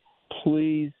listening,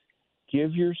 please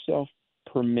give yourself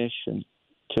permission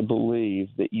to believe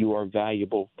that you are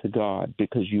valuable to God,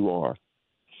 because you are.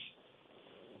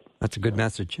 That's a good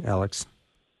message, Alex.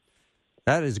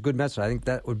 That is a good message. I think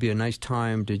that would be a nice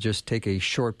time to just take a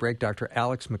short break. Dr.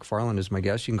 Alex McFarland is my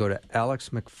guest. You can go to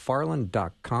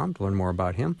alexmcfarland.com to learn more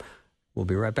about him. We'll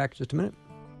be right back in just a minute.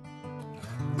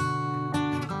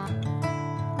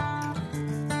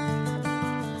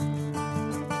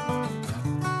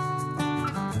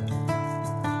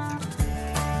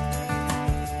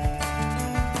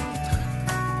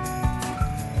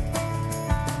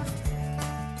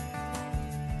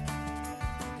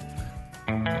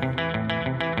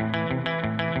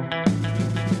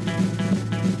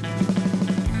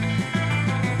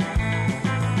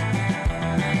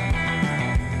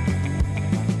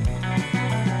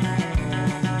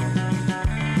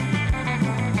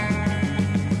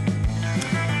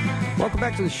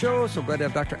 Back to the show. So glad to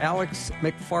have Dr. Alex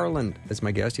McFarland as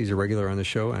my guest. He's a regular on the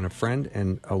show and a friend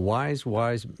and a wise,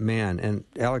 wise man. And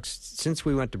Alex, since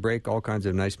we went to break, all kinds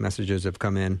of nice messages have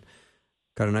come in.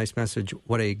 Got a nice message.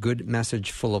 What a good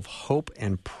message, full of hope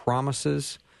and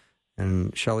promises.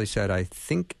 And Shelley said, I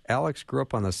think Alex grew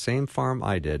up on the same farm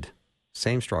I did.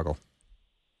 Same struggle.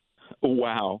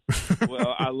 Wow.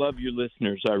 Well, I love your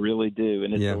listeners. I really do.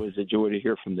 And it's always a joy to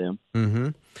hear from them. Mm-hmm.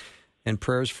 And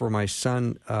prayers for my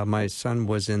son. My son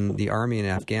was in the Army in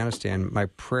Afghanistan. My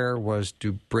prayer was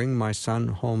to bring my son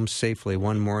home safely.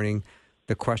 One morning,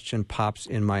 the question pops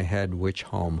in my head, which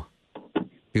home?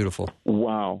 Beautiful.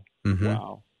 Wow. Mm-hmm.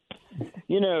 Wow.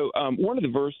 One of the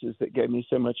verses that gave me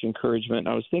so much encouragement,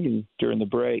 I was thinking during the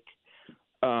break,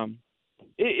 isn't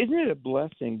it a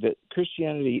blessing that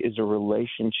Christianity is a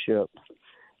relationship,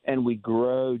 and we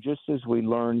grow just as we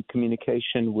learn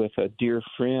communication with a dear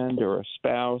friend or a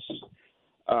spouse.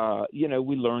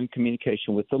 We learn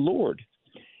communication with the Lord.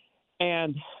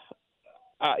 And,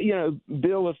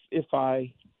 Bill, if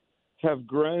I have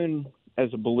grown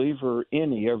as a believer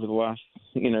over the last,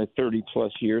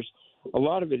 30-plus years, a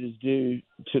lot of it is due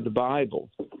to the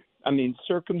Bible. I mean,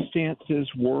 circumstances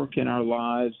work in our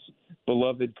lives,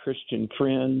 beloved Christian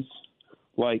friends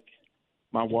like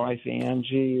my wife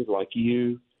Angie, like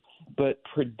you, but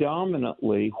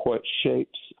predominantly what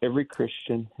shapes every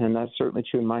Christian, and that's certainly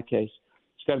true in my case,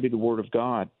 it's got to be the Word of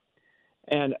God.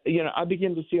 And, I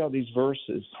begin to see all these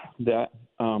verses that,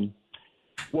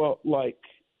 like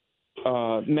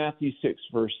Matthew 6,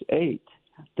 verse 8,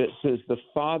 that says the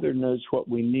Father knows what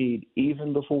we need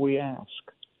even before we ask.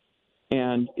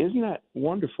 And isn't that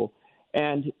wonderful?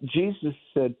 And Jesus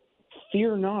said,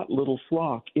 "Fear not, little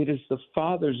flock. It is the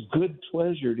Father's good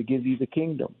pleasure to give you the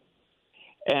kingdom."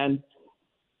 And,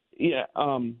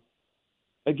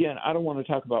 again, I don't want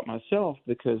to talk about myself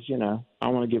because, I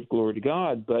want to give glory to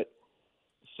God. But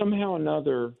somehow or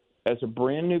another, as a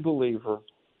brand new believer,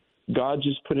 God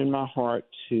just put in my heart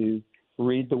to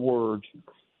read the Word.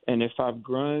 And if I've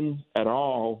grown at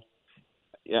all,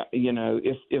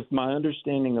 if my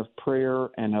understanding of prayer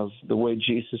and of the way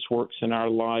Jesus works in our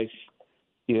life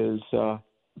is,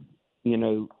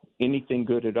 anything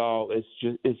good at all,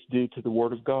 it's due to the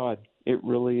Word of God. It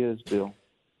really is, Bill.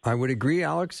 I would agree,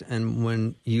 Alex. And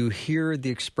when you hear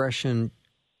the expression,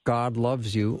 God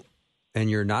loves you, and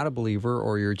you're not a believer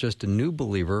or you're just a new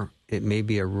believer, it may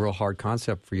be a real hard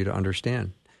concept for you to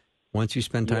understand. Once you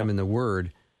spend time in the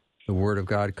Word of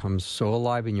God comes so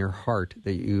alive in your heart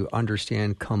that you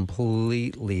understand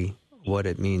completely what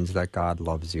it means that God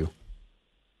loves you.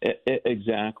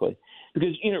 Exactly.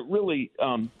 Because, really,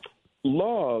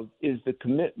 love is the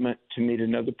commitment to meet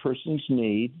another person's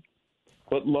need,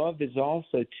 but love is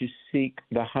also to seek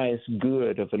the highest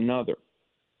good of another.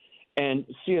 And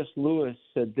C.S. Lewis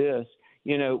said this,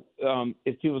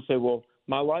 if people say, well,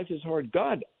 my life is hard,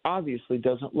 God obviously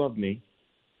doesn't love me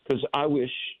because I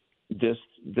wish this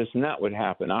and that would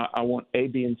happen. I want A,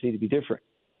 B, and C to be different.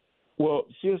 Well,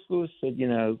 C.S. Lewis said,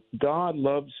 God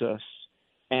loves us,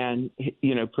 and,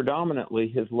 predominantly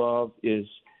his love is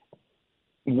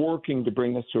working to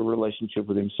bring us to a relationship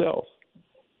with himself.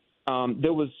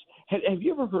 Have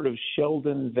you ever heard of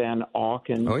Sheldon Van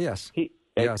Auken? Oh, yes.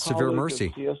 Severe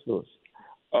Mercy. C.S. Lewis.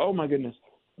 Oh, my goodness.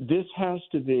 This has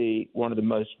to be one of the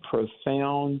most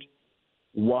profound,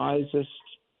 wisest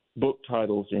book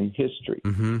titles in history.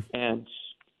 Mm-hmm. And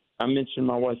I mentioned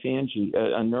my wife, Angie,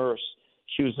 a nurse.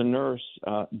 She was a nurse,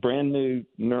 brand new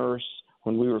nurse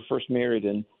when we were first married.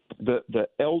 And the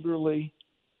elderly,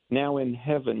 now in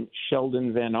heaven,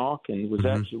 Sheldon Van Auken was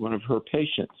actually one of her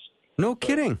patients. No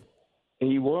kidding.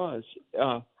 He was.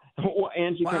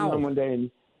 Angie came home one day and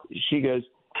she goes,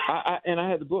 I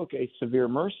had the book, A Severe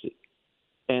Mercy.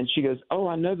 And she goes, "Oh,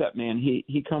 I know that man.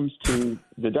 He comes to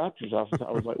the doctor's office."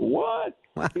 I was like, "What?"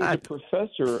 He was a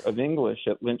professor of English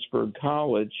at Lynchburg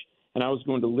College, and I was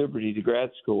going to Liberty to grad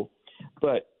school.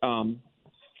 But and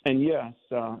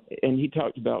he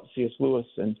talked about C.S. Lewis,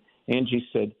 and Angie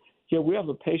said, "Yeah, we have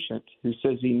a patient who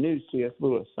says he knew C.S.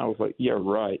 Lewis." I was like, "Yeah,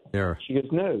 right." Yeah. She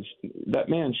goes, "No, that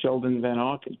man, Sheldon Van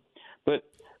Auken." But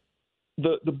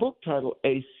the book title,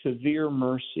 A Severe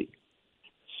Mercy.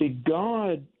 See,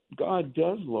 God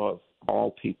does love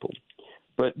all people,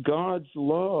 but God's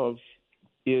love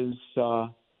is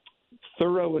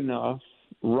thorough enough,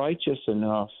 righteous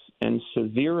enough, and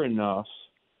severe enough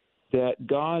that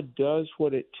God does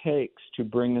what it takes to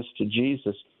bring us to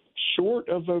Jesus, short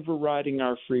of overriding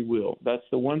our free will. That's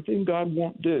the one thing God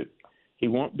won't do. He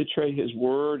won't betray his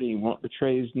word, he won't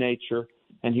betray his nature,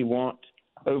 and he won't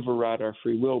override our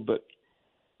free will. But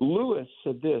Lewis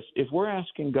said this, if we're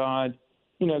asking God,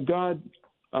 God,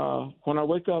 when I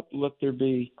wake up, let there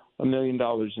be $1 million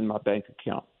in my bank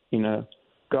account.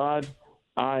 God,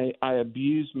 I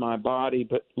abuse my body,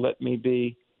 but let me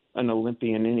be an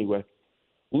Olympian anyway.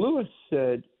 Lewis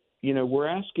said, we're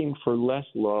asking for less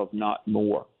love, not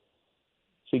more.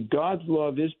 See, God's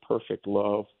love is perfect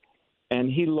love,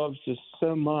 and he loves us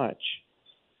so much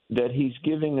that he's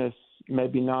giving us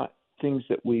maybe not things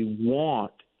that we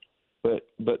want, but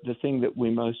the thing that we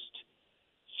most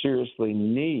seriously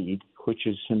need, which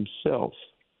is himself.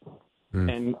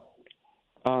 And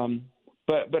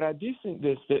but I do think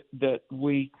this that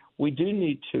we do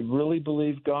need to really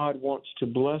believe God wants to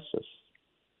bless us,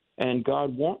 and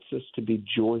God wants us to be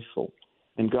joyful,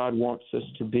 and God wants us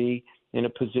to be in a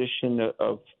position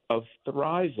of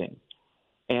thriving.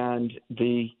 And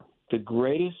the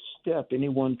greatest step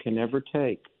anyone can ever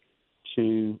take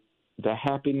to the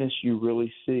happiness you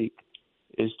really seek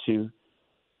is to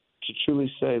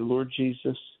truly say, Lord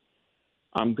Jesus,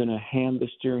 I'm going to hand the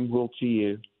steering wheel to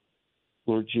you.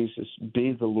 Lord Jesus,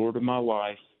 be the Lord of my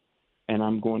life, and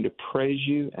I'm going to praise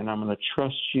you, and I'm going to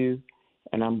trust you,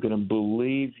 and I'm going to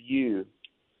believe you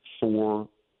for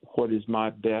what is my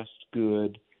best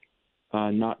good,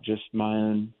 not just my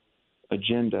own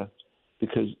agenda,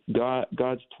 because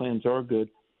God's plans are good.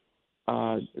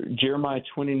 Jeremiah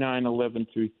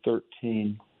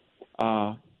 29:11-13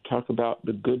 talk about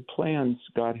the good plans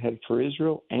God had for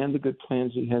Israel and the good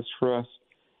plans He has for us.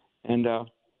 And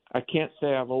I can't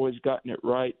say I've always gotten it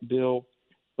right, Bill,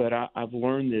 but I've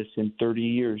learned this in 30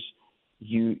 years.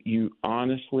 You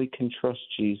honestly can trust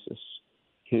Jesus.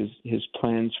 His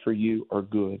plans for you are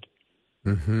good.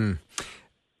 Mm-hmm.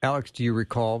 Alex, do you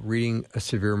recall reading A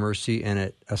Severe Mercy and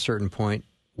at a certain point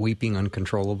weeping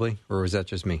uncontrollably, or was that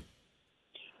just me?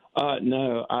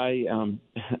 No, I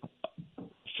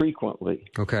frequently.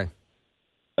 Okay.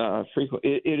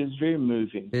 It is very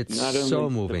moving. It's not only so the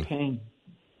moving. Pain.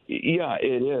 Yeah,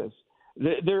 it is.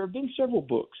 There have been several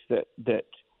books that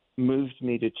moved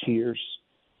me to tears.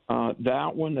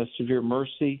 That one, A Severe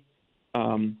Mercy.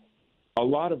 A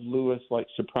lot of Lewis, like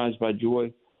Surprised by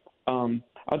Joy.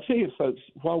 I'll tell you, folks,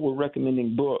 while we're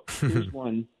recommending books, here's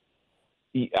one.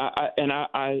 I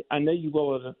know you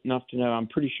well enough to know, I'm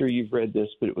pretty sure you've read this,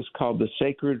 but it was called The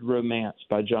Sacred Romance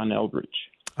by John Eldridge.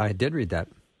 I did read that.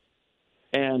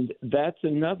 And that's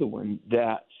another one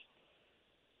that,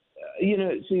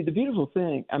 see, the beautiful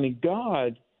thing, I mean,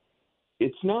 God,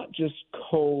 it's not just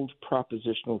cold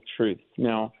propositional truth.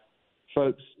 Now,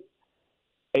 folks,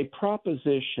 a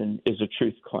proposition is a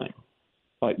truth claim.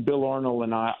 Like Bill Arnold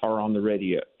and I are on the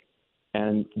radio,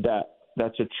 and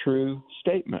that's a true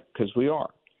statement because we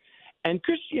are. And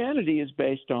Christianity is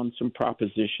based on some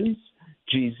propositions.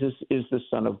 Jesus is the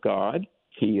Son of God.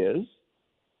 He is.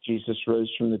 Jesus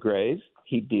rose from the grave.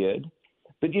 He did.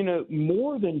 But,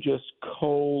 more than just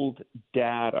cold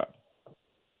data,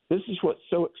 this is what's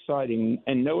so exciting,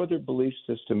 and no other belief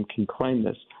system can claim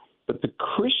this, but the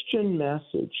Christian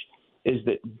message is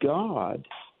that God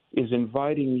is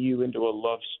inviting you into a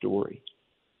love story.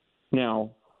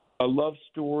 Now, a love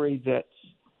story that's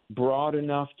broad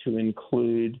enough to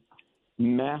include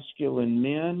masculine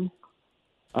men,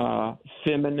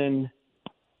 feminine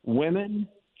women,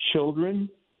 children,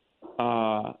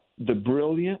 the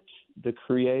brilliant, the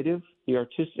creative, the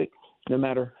artistic. No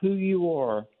matter who you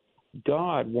are,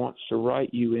 God wants to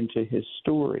write you into His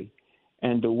story.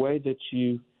 And the way that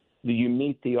you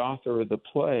meet the author of the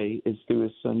play is through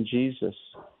His Son Jesus.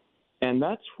 And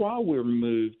that's why we're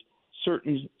moved.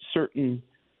 Certain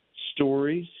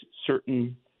stories,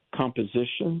 certain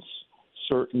compositions,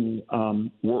 certain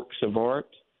works of art,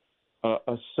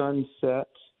 a sunset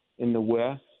in the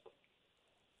west,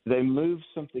 they move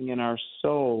something in our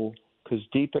soul because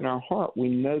deep in our heart we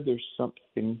know there's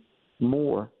something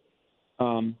more.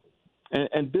 And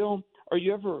Bill, are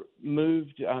you ever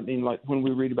moved, I mean, like when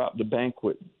we read about the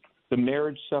banquet, the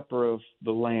marriage supper of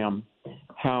the Lamb,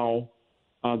 how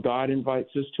God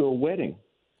invites us to a wedding.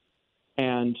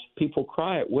 And people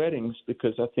cry at weddings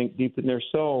because I think deep in their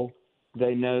soul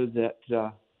they know that,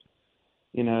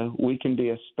 we can be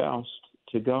espoused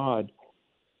to God.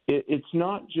 It's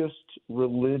not just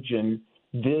religion.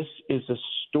 This is a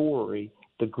story,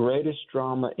 the greatest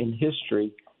drama in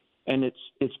history, and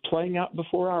it's playing out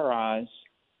before our eyes.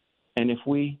 And if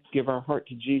we give our heart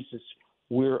to Jesus,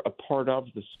 we're a part of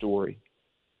the story.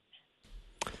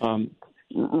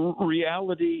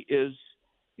 Reality is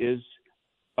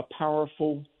a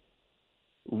powerful,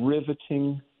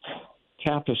 riveting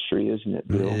tapestry, isn't it,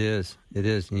 Bill? It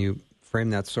is, and you frame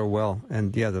that so well.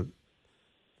 And yeah, the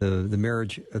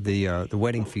marriage, the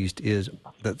wedding feast is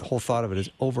the whole thought of it is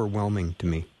overwhelming to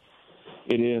me.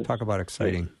 It is. Talk about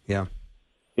exciting. Yeah,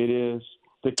 it is.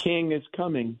 The King is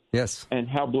coming. Yes. And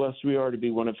how blessed we are to be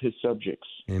one of His subjects.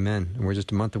 Amen. And we're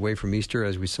just a month away from Easter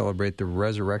as we celebrate the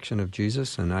resurrection of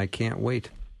Jesus, and I can't wait.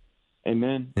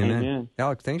 Amen. Amen.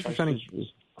 Alex, thanks for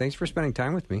spending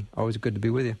time with me. Always good to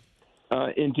be with you.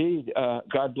 Indeed.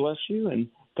 God bless you, and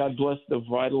God bless the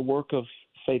vital work of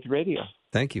Faith Radio.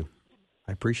 Thank you.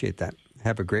 I appreciate that.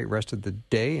 Have a great rest of the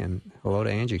day, and hello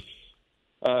to Angie.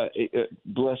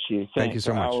 Bless you. Thanks. Thank you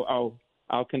so much.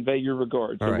 I'll convey your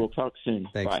regards, and we'll talk soon.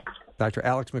 Thanks. Bye. Dr.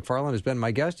 Alex McFarland has been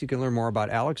my guest. You can learn more about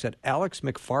Alex at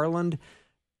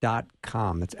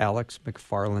alexmcfarland.com. That's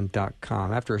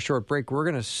alexmcfarland.com. After a short break, we're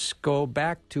going to go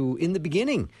back to in the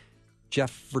beginning.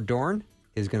 Jeff Verdorn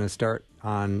is going to start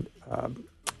on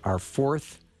our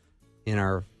fourth in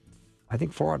our, I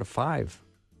think, 4 out of 5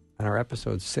 on our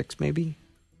episode 6, maybe.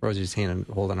 Rosie's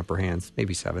holding up her hands,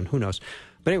 maybe 7, who knows.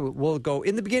 But anyway, we'll go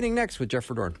in the beginning next with Jeff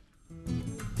Verdorn.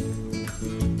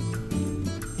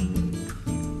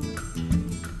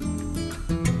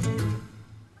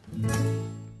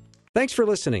 Thanks for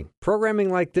listening. Programming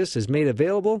like this is made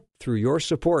available through your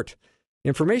support.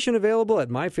 Information available at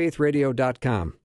myfaithradio.com.